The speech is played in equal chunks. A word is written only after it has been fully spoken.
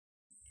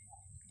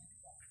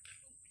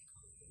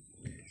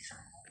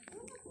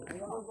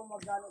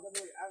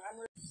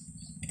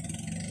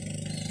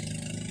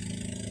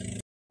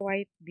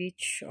White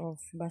beach of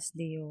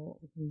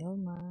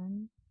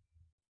Gindulman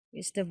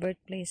is the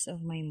birthplace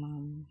of my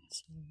mom.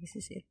 So this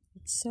is it.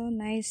 It's so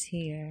nice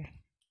here.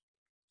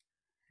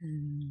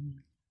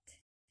 And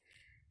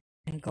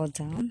I'll go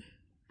down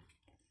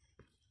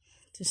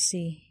to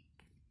see.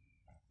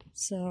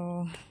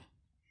 So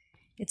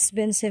it's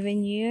been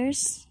 7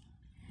 years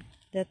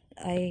that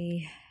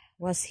I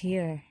was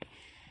here,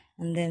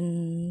 and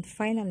then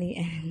finally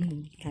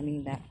I'm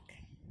coming back.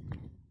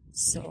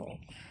 So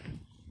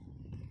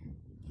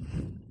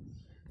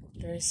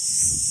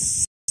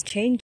there's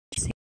changes.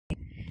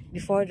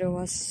 Before there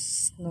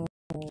was no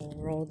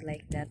road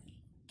like that.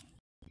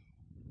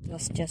 It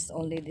was just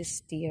only the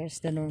stairs,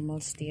 the normal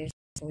stairs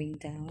going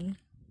down.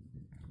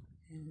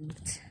 And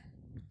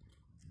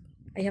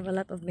I have a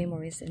lot of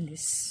memories in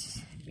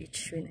this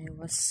beach when I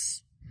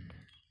was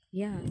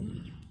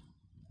young,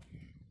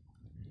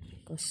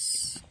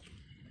 because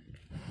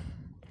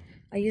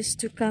I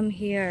used to come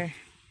here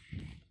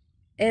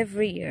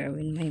every year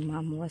when my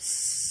mom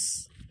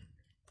was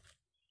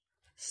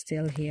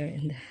still here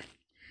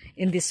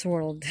in this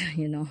world,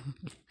 you know.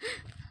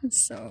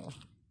 So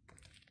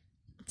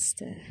it's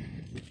the,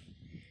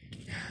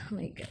 oh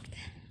my god.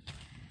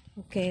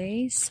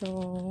 Okay,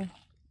 so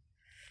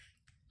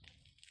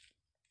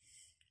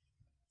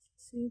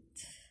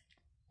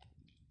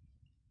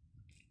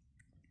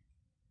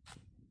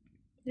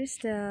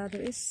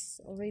there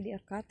is already a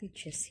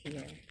cottages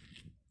here,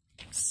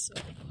 so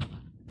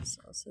it's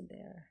also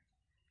there.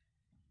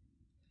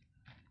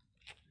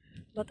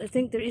 But I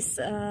think there is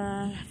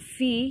a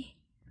fee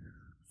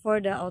for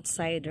the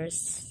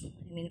outsiders,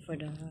 I mean for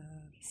the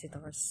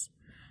visitors,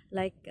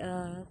 like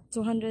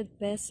 200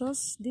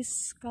 pesos.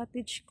 This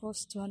cottage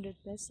costs 200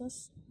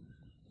 pesos,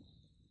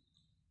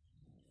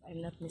 if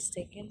I'm not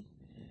mistaken.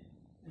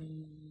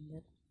 And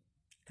that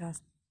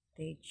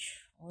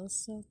cottage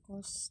also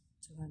costs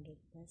 200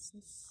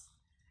 pesos.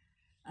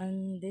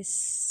 And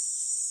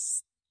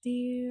this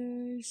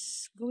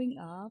stairs going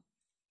up,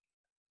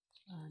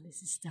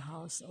 this is the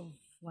house of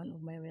one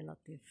of my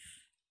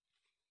relatives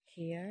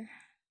here,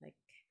 like,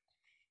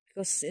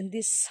 because in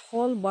this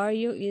whole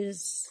barrio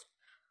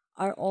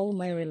are all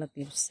my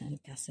relatives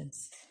and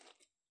cousins.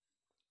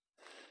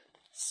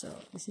 So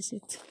this is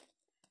it.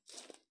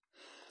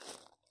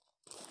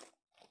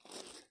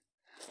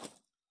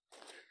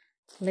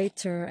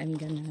 Later I'm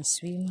gonna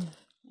swim.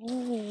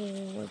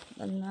 Oh, what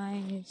a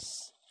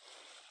nice,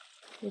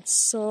 it's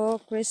so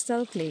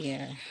crystal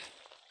clear.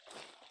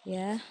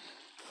 Yeah,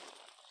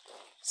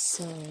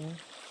 so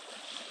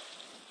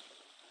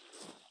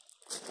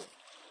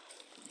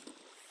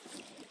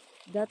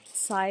that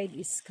side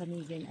is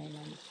Canadian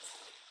Island.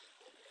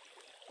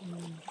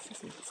 This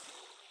is it.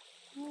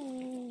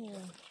 Oh,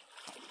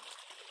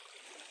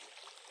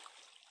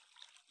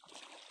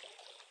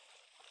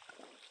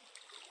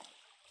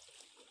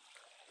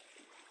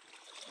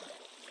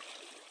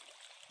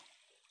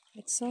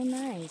 it's so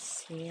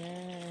nice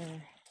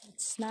here.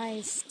 It's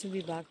nice to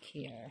be back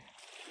here.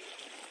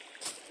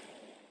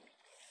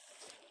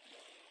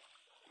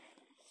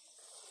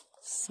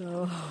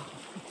 So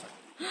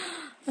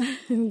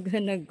I'm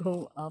gonna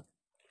go up.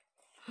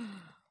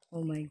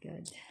 Oh my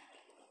god.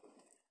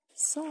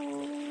 So,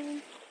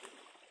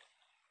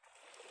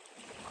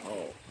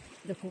 oh,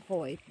 the Coco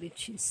White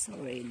Beach is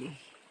already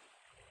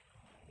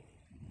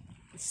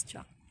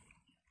struck.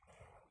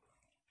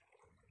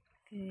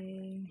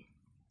 Okay,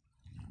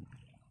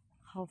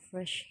 how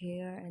fresh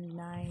here and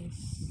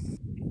nice.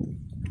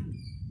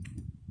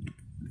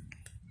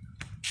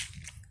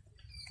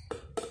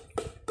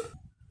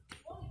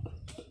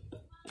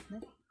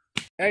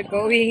 We're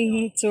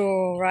going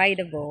to ride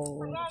a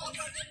boat,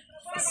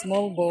 a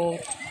small boat.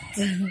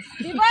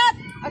 Dibat,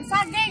 ang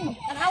saging,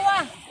 ang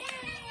hawa.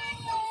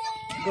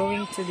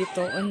 Going to the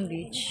Toon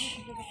Beach.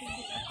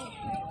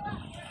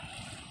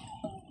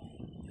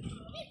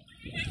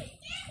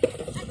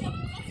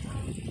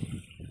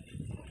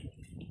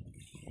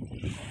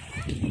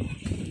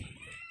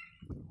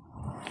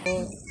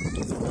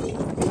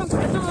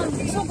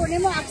 Sugo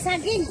nimo ang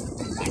saging.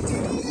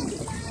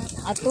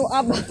 Ato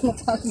abang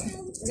matag.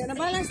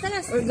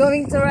 We're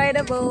going to ride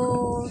a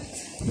boat.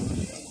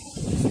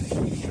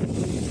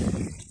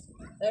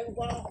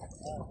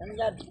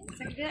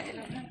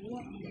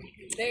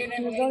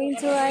 We're going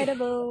to ride a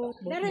boat.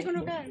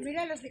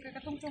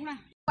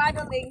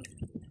 Paddling.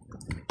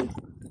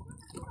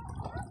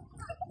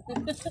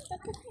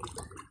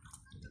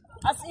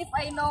 As if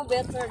I know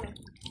better.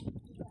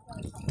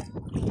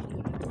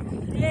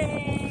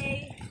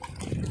 Hey!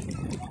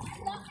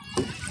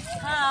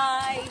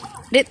 Hi!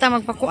 Di ta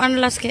magpakuan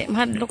las kay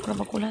mahadlok ra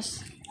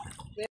bakulas.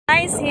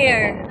 Nice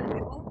here.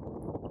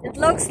 It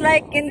looks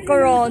like in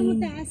Coron.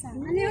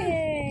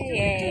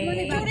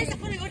 Yay!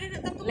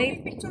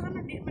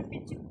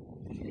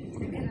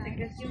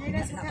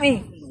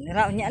 Uy,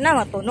 nira niya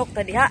na matunok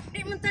tadi ha.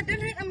 Di man ta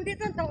dili am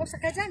dito tawo sa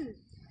kajan.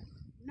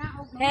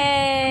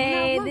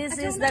 Hey, this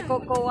is the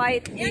Coco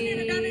White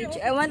Beach.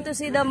 I want to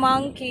see the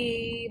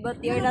monkey,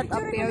 but you're not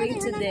appearing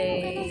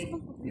today.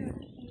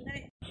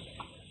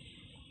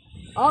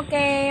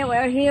 Okay,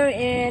 we're here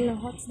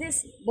in, what's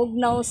this?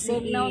 Bugnaw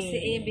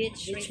Sea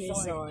Beach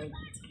Resort.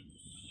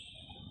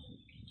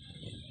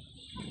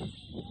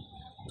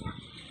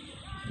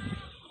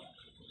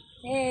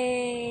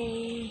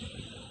 Hey,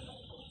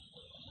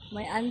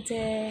 my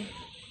auntie,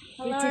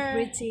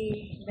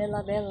 pretty,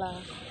 Bella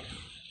Bella,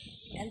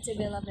 Auntie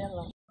Bella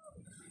Bella.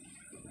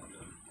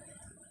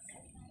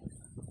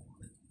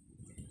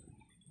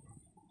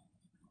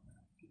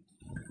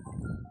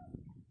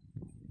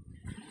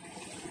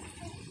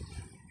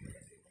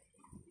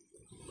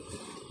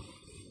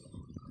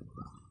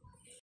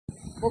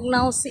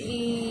 Bugnaw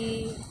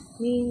Sea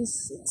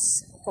means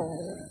it's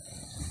cold.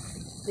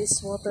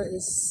 This water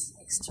is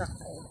extra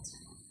cold.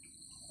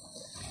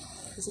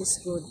 This is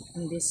good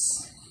in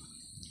this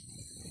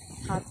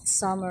hot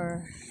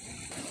summer.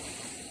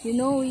 You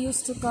know, we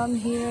used to come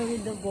here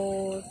with the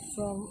boat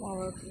from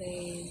our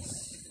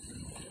place,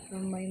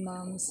 from my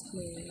mom's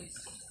place.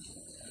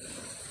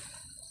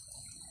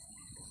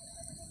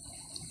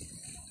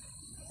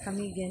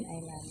 Camigan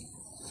Island.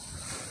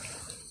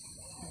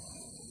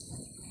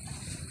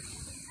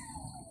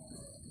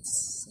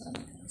 So,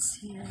 it's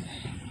here.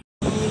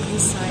 Only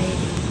beside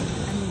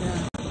and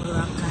the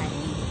Boracay.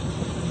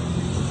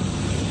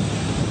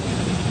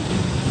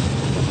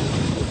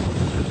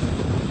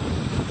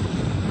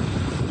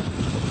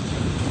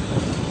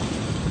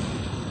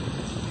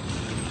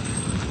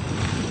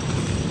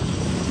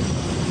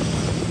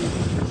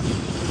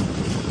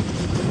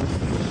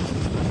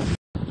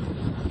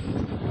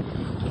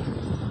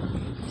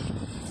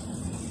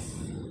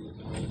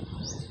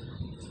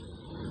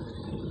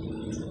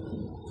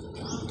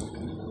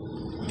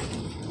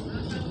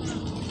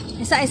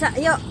 Isa,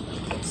 yo. Under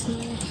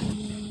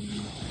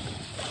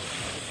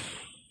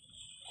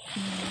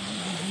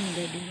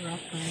the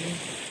Boracay.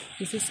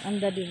 This is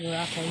under the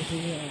Boracay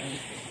here.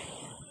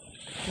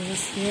 I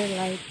was here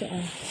like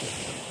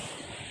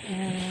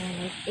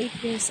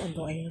 8 years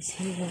ago. I was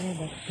here,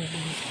 but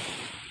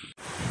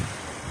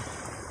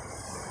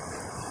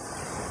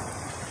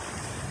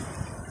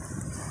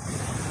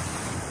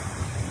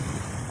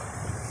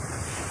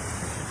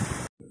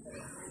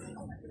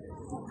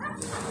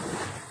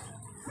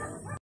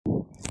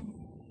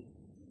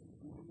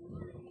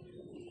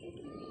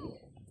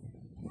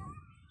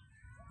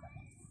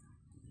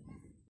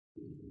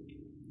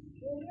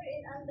we're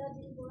in under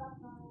the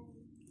Boracay.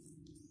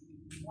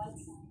 White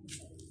sand.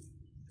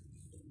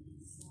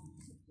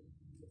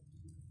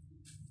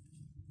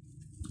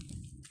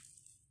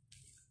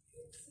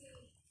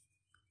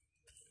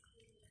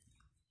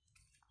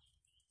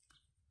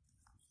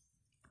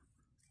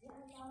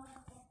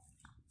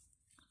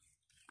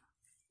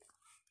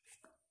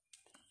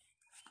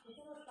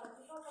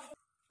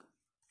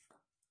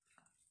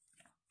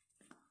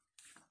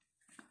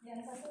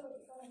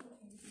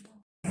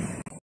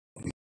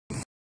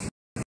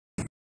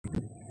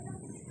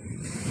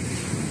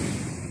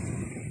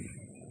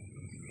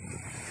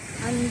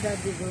 Under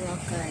the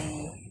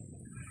Boracay.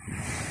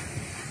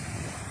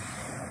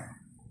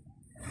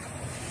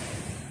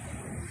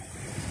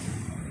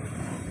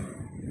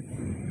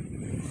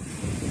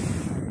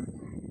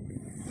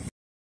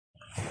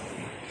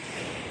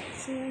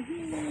 So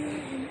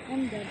here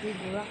under the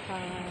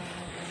Boracay.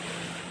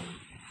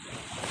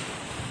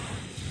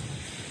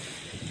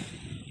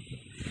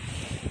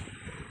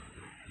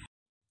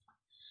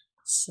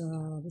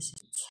 So this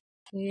is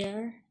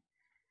here.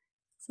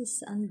 This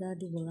is under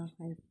the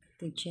Boracay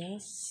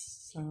cottages.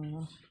 So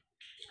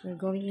we're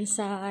going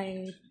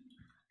inside.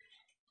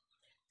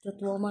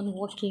 That woman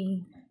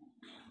walking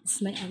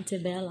is my Auntie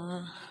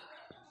Bella.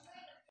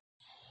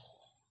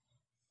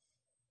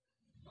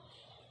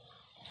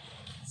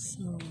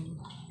 So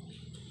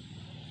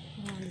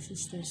this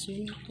is the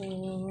swimming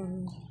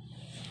pool.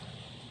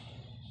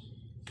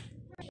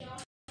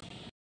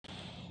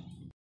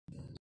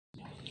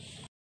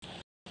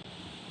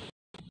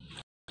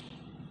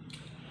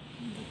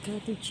 The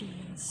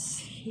cottages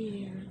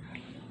here.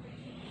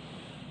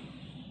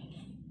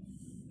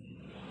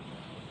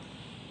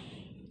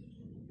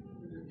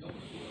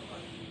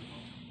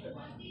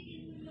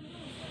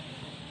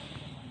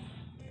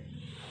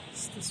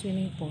 It's the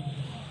swimming pool.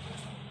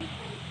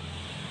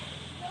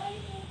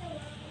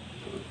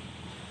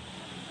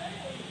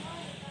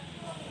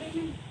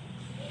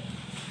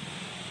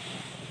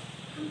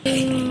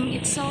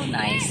 It's so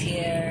nice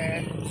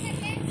here.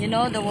 You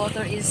know, the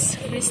water is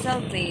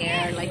crystal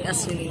clear like a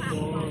swimming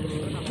pool.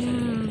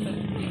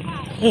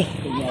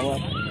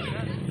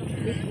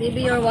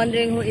 Maybe you're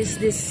wondering who is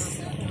this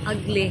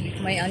ugly,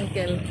 my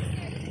uncle.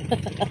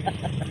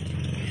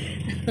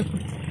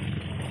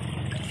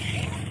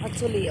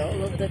 Actually,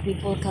 all of the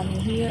people coming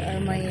here are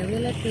my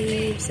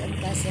relatives and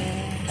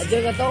cousins.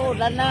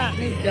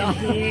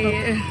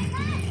 Here.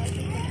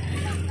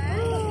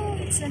 Oh,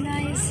 it's so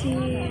nice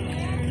here.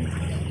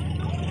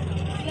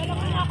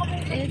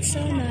 It's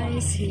so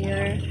nice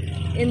here.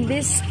 In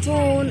this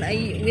stone,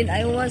 when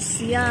I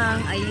was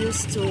young, I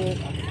used to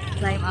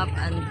climb up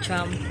and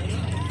jump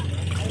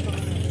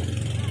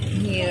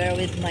here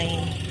with my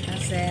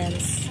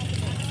cousins.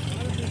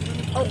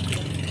 Oh,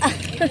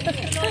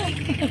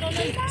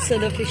 so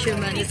the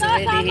fisherman is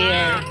already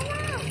here.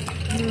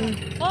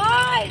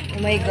 Oh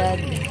my God,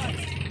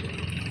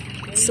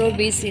 so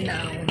busy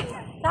now.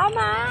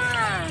 Tama!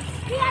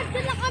 Yan,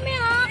 sila kami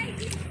ha!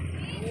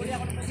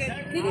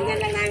 Bibigyan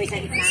lang namin sa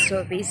gitna.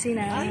 So busy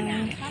now.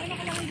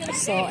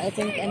 So I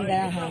think I'm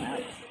gonna hang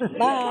up.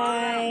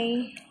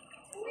 Bye!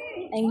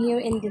 I'm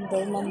here in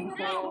Gindulman.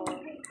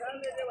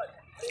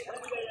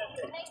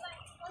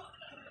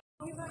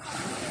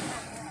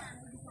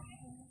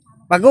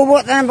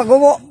 Paghubo tanan,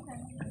 paghubo.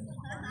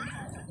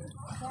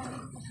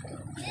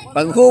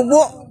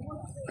 Paghubo.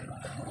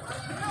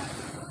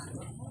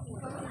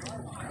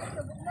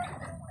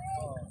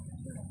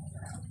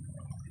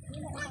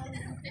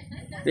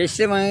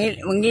 Bisa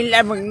mangila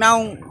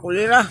magnaong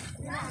kulira.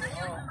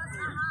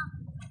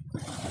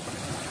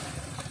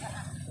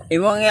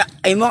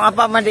 Imong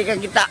apa man di ka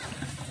kita.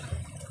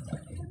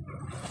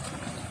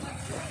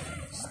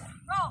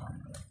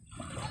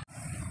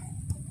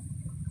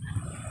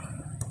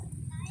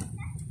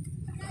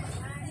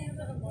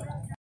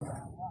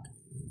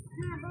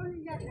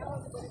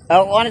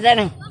 Ako ano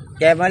tayo?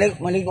 Kaya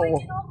maligo ko.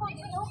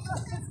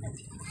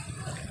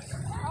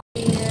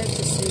 Here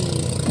to see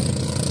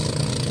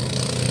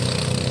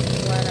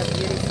what a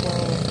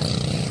beautiful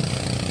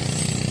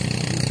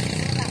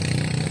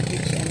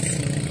beach and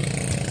sea,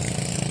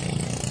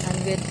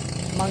 and with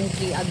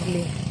monkey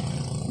ugly.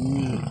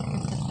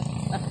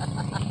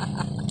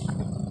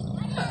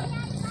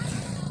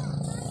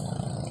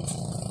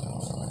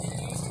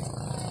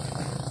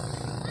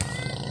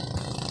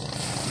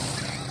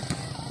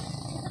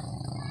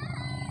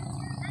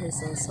 There's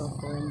also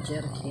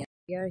foreigner here.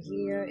 We are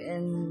here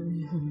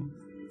in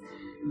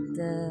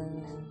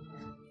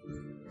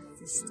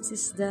this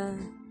is the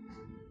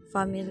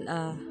family.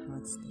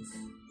 What's this?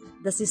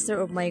 The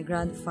sister of my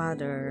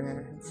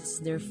grandfather. This is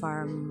their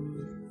farm.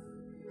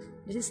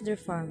 This is their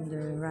farm.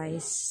 The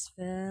rice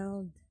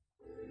field.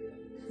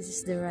 This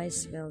is the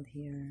rice field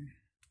here.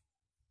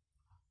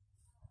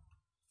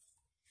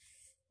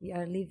 We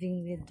are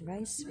living with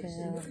rice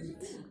field.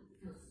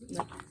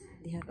 But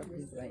they have a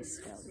big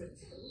rice field.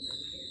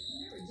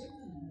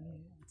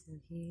 So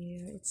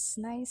here, it's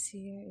nice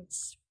here.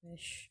 It's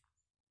fresh.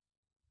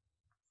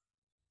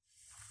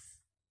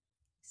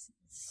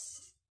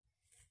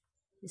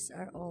 These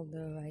are all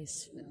the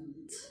rice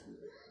fields.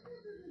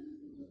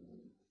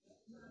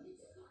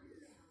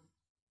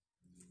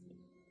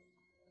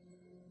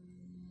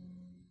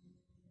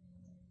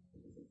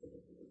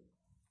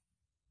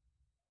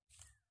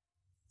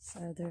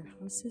 So their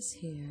houses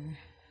here.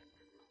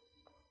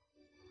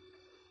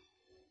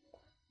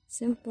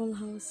 Simple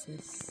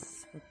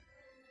houses, but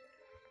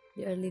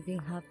they are living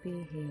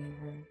happy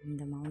here in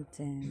the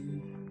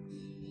mountain.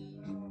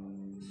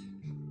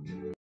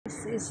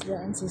 This is the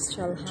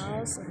ancestral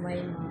house of my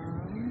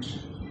mom,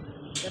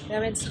 the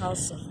parents'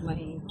 house of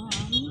my mom,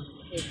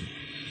 with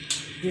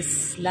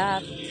this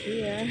lot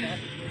here.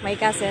 My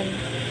cousin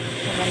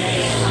from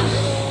America.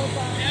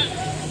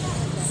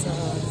 So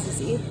this is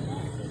it.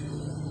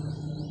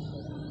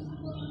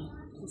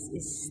 This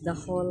is the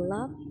whole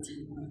lot.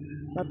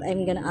 But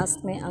I'm gonna ask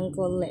my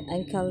uncle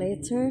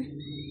later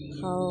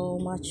how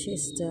much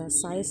is the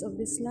size of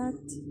this lot.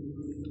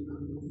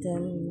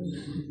 Then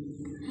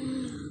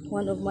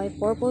one of my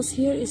purpose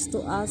here is to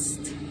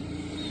ask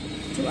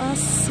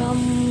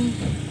some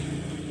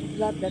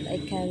lot that I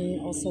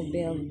can also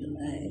build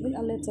even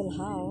a little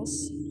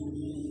house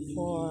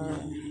for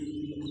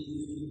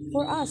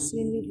us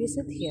when we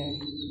visit here.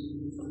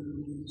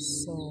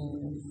 So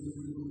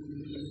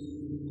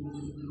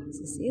this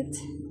is it.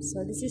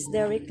 So this is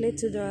directly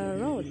to the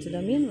road, to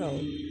the main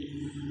road.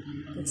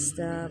 It's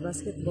the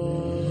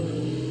basketball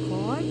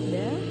court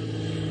there.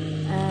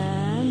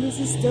 And this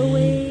is the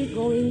way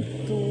going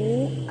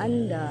to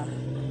Anda.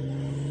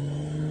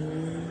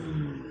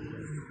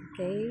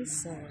 Okay,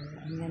 so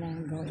I'm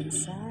gonna go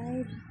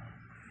inside.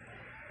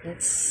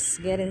 Let's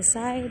get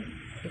inside.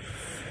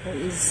 Who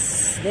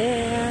is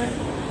there?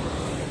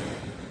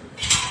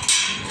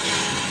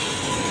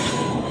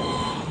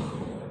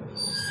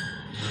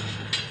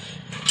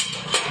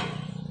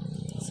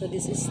 So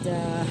this is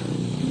the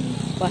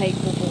bahay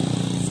Coco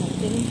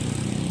something.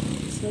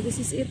 So this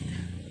is it.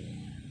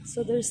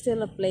 So there's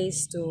still a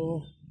place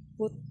to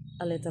put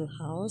a little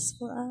house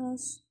for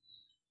us.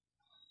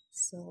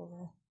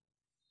 So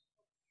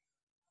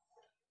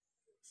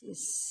this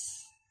is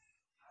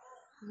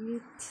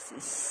it. This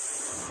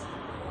is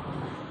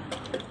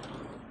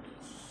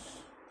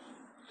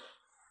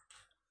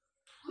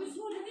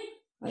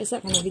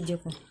isa ka na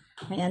video ko.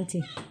 My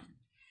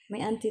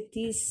auntie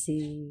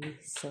TC.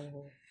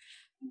 So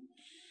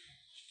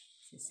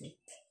this is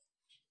it.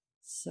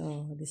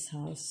 So this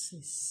house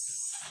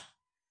is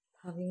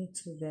having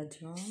 2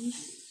 bedrooms,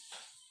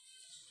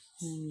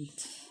 and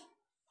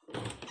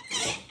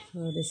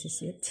so this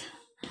is it.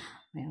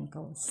 My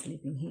uncle is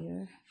sleeping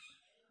here.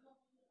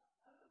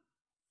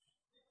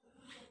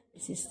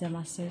 This is the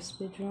master's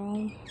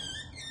bedroom,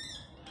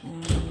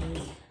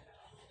 and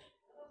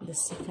the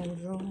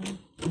second room,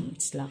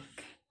 it's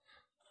locked.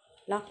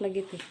 Lock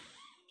lagi ito.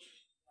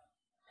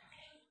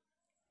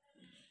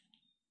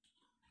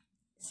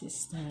 This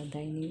is the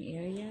dining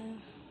area.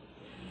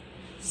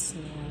 So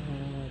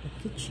the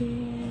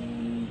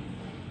kitchen,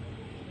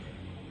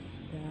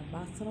 the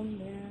bathroom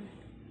there.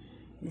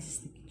 This is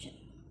the kitchen,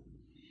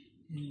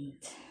 and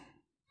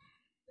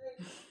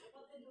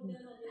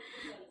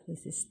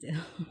this is still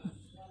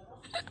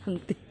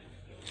auntie.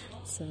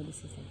 So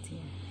this is it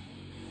here.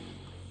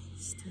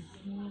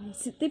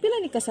 Pila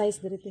ni ka size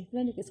dito?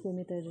 Pila ni ka square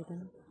meter dito?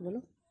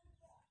 Walo?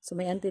 So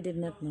my auntie did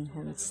not know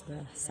how it's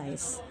the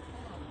size.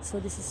 So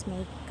this is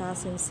my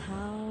cousin's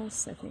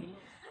house, I think,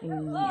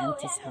 in my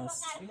auntie's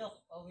house.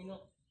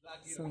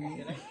 So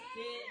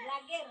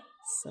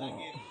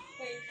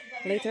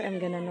later I'm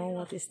gonna know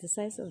what is the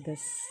size of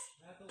this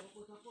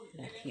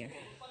back here.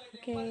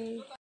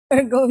 Okay,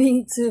 we're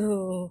going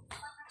to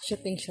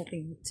shopping to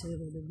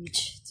the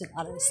beach, to the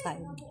other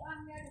side.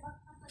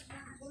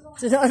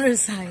 To the other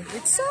side.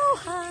 It's so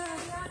hot.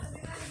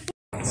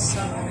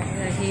 So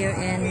we're here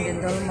in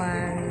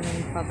Gindulman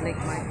public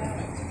market.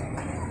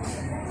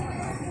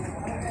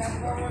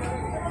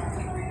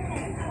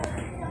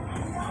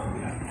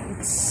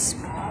 It's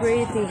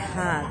pretty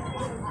hot.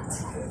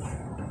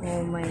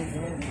 Oh my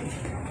god.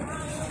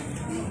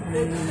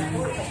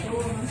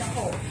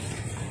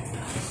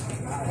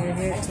 We're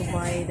here to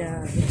buy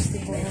the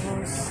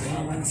vegetables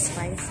and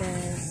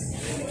spices.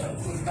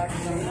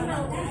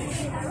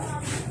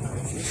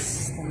 This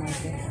is the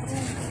market.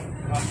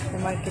 The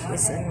market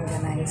is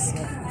unorganized,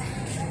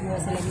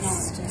 but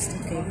it's just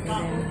okay for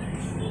them.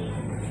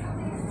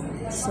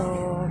 So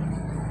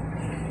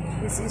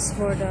this is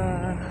for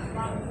the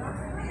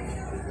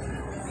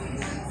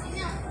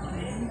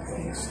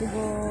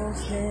vegetables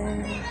there.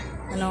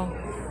 No,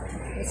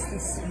 what's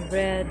this?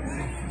 Bread.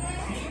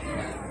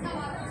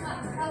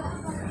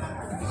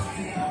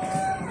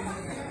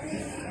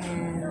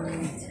 And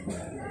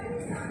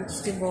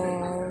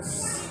vegetables.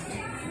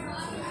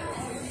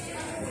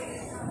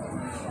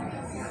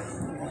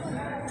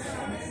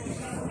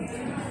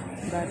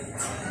 But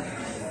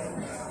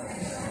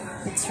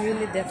it's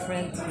really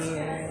different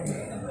here.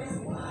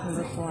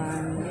 That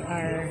one, they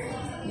are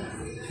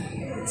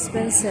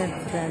expensive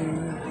than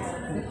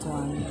that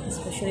one,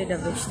 especially the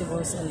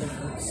vegetables and the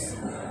fruits.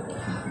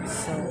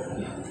 So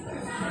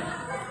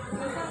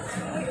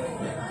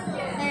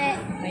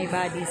my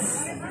buddies,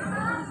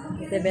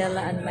 the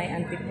Bella and my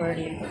Auntie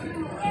Pearly.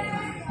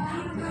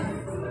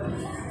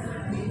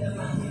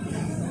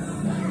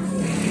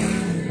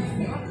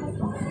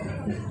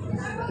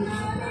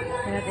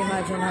 Cannot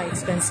imagine how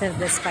expensive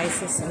the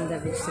spices and the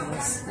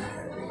vegetables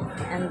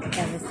and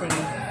everything.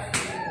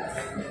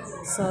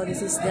 So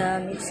this is the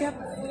meat shop,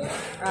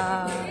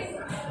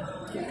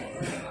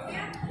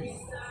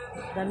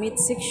 the meat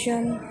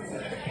section.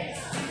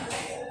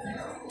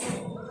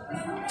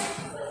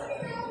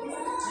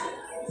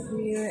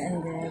 Here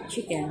and the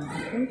chicken.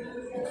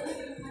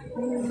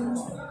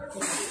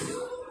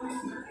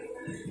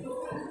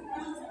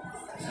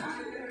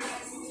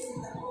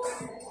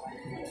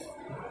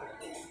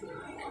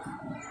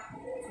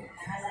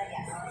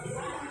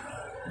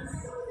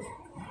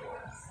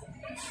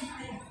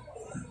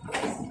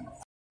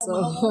 So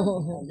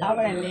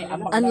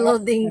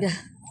unloading the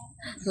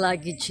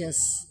luggages.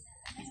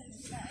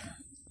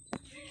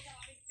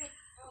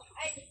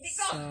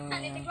 So,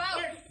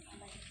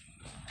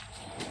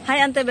 hi,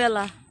 Auntie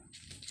Bella.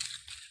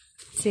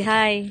 Say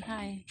hi.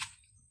 Hi.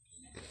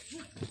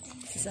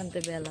 This is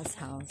Auntie Bella's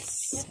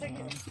house. So,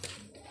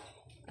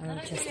 I'll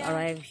just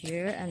arrive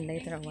here, and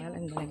later a while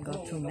I'm gonna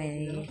go to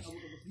my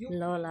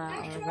Lola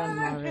or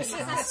grandmother's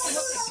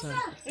house. So,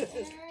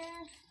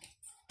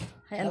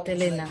 hi, Auntie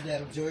Lena.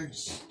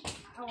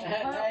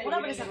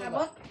 Wala ba sa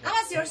kabot?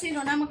 Awas your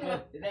sino na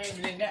magkabot.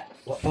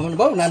 Ano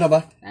ba? Nano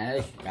ba? Ay,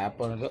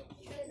 kapon na to.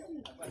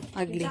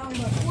 Ugly.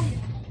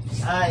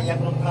 Ay,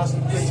 yung class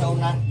sa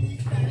una.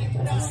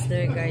 It's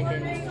their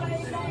garden.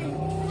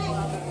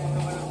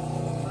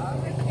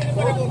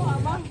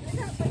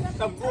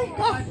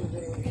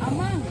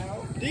 Amang.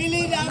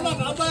 Dili na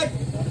amang, abad.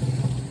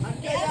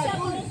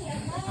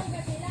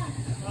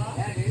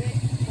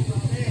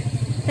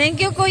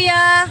 Thank you,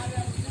 Kuya.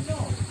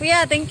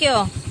 Kuya, thank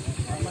you.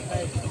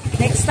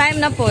 Next time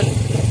na po.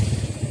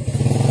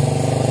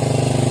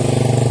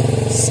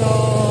 So,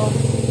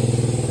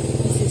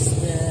 this is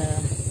the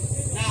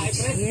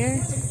beach here.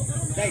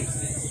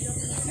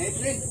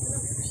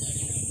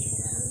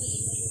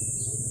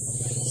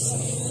 So,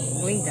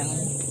 going down.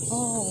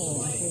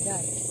 Oh, I forgot.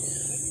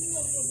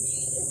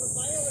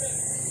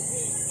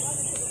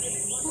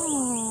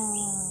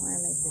 Oh, I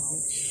like the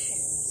beach.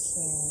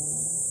 So,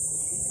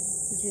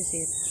 this is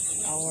it.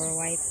 Our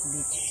white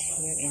beach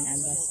here in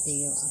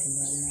Albasteo,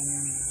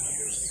 Gindulman.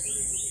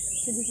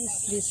 So this is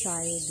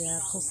beside the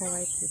Coco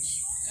white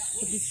beach.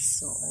 But this is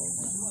so old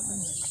now.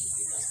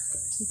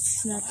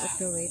 It's not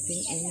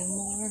operating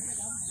anymore.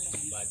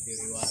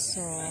 So,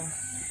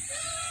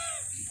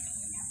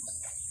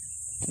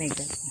 my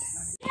God.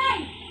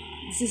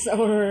 This is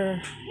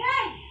our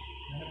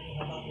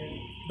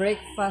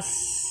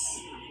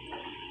breakfast.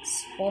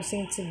 It's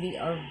supposing to be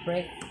our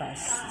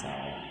breakfast. So,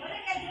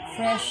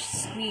 fresh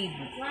squid.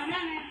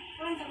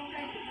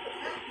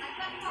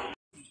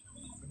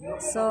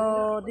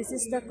 So this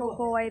is the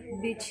Coco White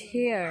Beach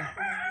here.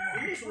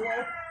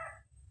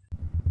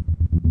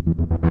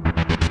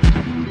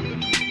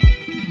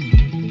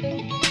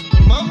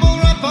 Mumble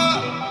rapper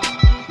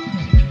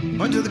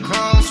went to the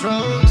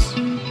crossroads.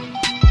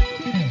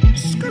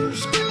 Screw,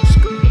 screw,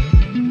 screw.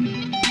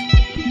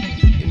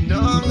 You know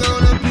I'm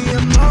gonna be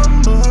a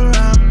mumble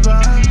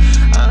rapper,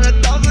 and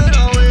it doesn't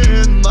always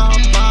in my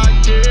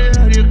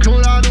pocket. You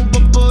could I do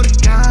before the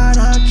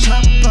cara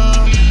chopper.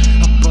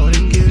 I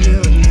wouldn't give you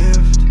a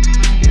lift,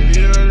 give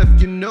you a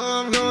lift. You know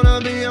I'm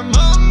gonna be a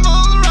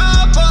mumble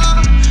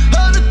rapper,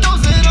 and it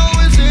doesn't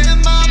always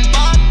in my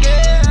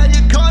pocket.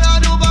 You could I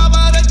do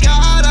before the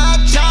cara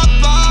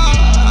chopper.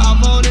 I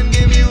wouldn't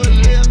give you a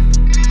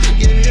lift,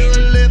 give you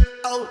a lift.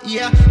 Oh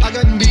yeah, I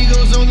got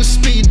beagles on the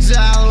speed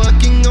dial,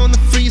 working on the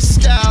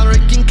freestyle,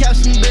 raking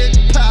cash and big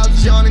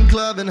pals, yawning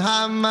club and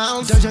high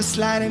miles. Just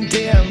sliding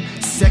dim,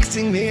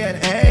 sexting me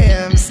at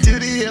AM,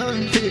 studio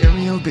and PM.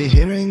 You'll be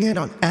hearing it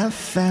on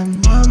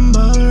FM.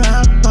 Mumble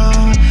rapper,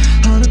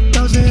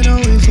 100,000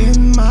 always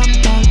in my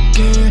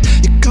pocket.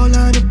 You call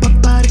on the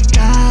papa, the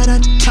cara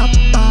chopper.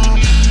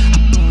 I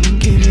wouldn't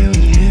give you a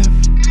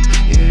lift,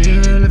 give you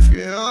a lift.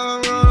 Yeah,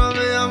 I'm gonna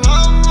be a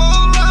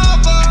mumble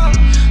rapper,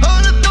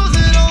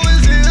 100,000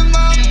 always in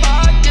my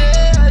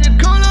pocket. You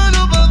call on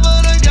the papa,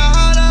 the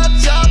cara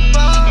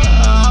chopper.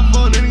 I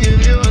wouldn't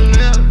give you a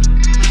lift,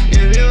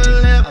 give you a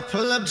lift. I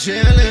pull up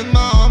jail in my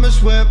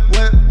Amish whip,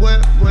 whip,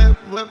 whip, whip,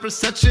 whip.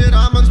 Versace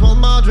diamonds, want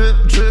my drip,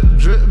 drip,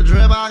 drip,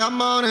 drip. I got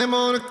money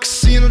on a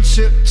casino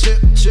chip, chip,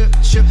 chip,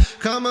 chip.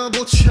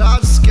 Comable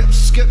charge, skip,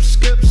 skip,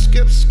 skip,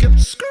 skip, skip,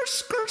 skirt,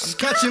 skirt. I'm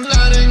catching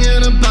lightning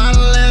in a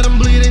bottle and I'm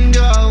bleeding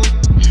gold.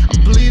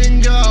 I'm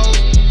bleeding gold,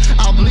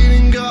 I'm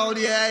bleeding gold.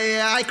 Yeah,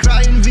 yeah. I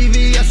cry in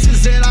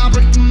VVS's and I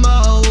break the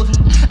mold.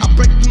 I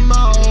break the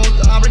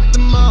mold, I break the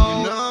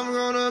mold. You know I'm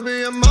gonna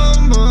be a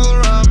mumble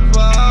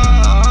rapper,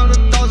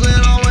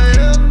 100,000 always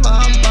in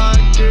my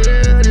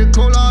pocket. You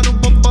call out the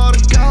papa,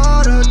 the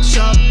cara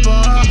chopper.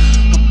 I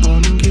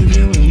wanna give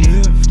you a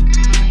lift,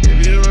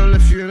 give you a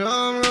lift. You know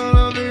I'm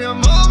gonna be a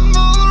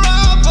mumble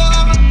rapper,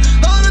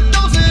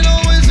 100,000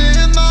 always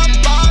in my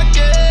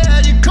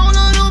pocket. You call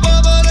out the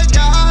papa, the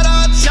cara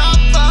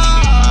chopper.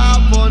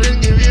 I wanna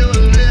give you a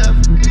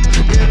lift,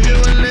 give you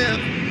a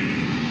lift.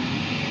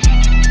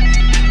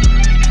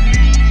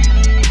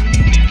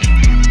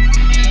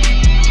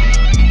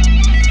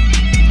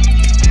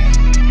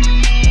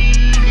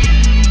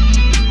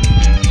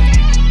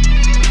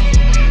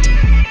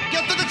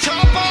 Get to the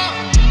chopper.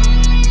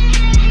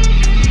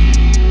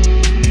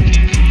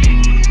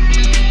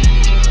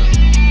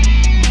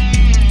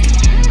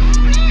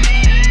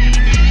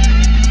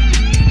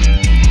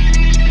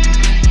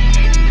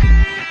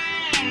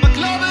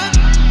 McLovin.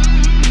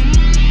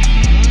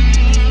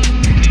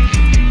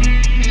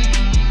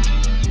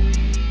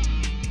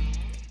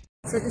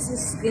 So this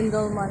is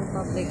Gindulman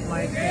Public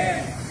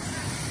Market.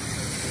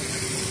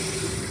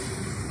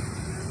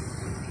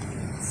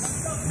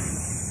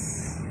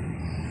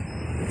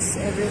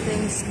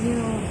 Everything's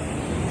new.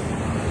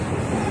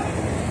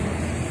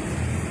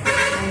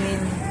 I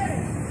mean,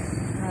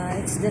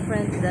 it's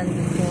different than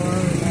before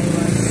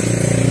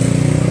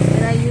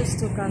when I used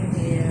to come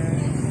here.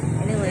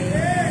 Anyway,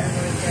 when we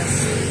were just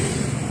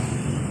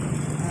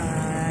a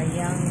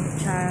young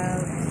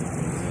child.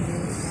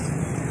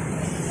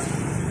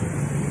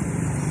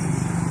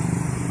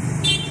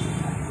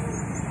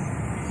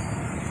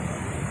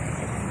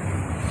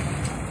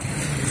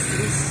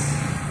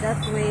 That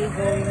way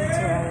going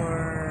to our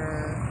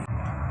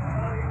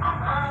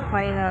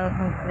final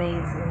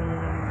place in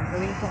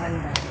going to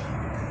Andan.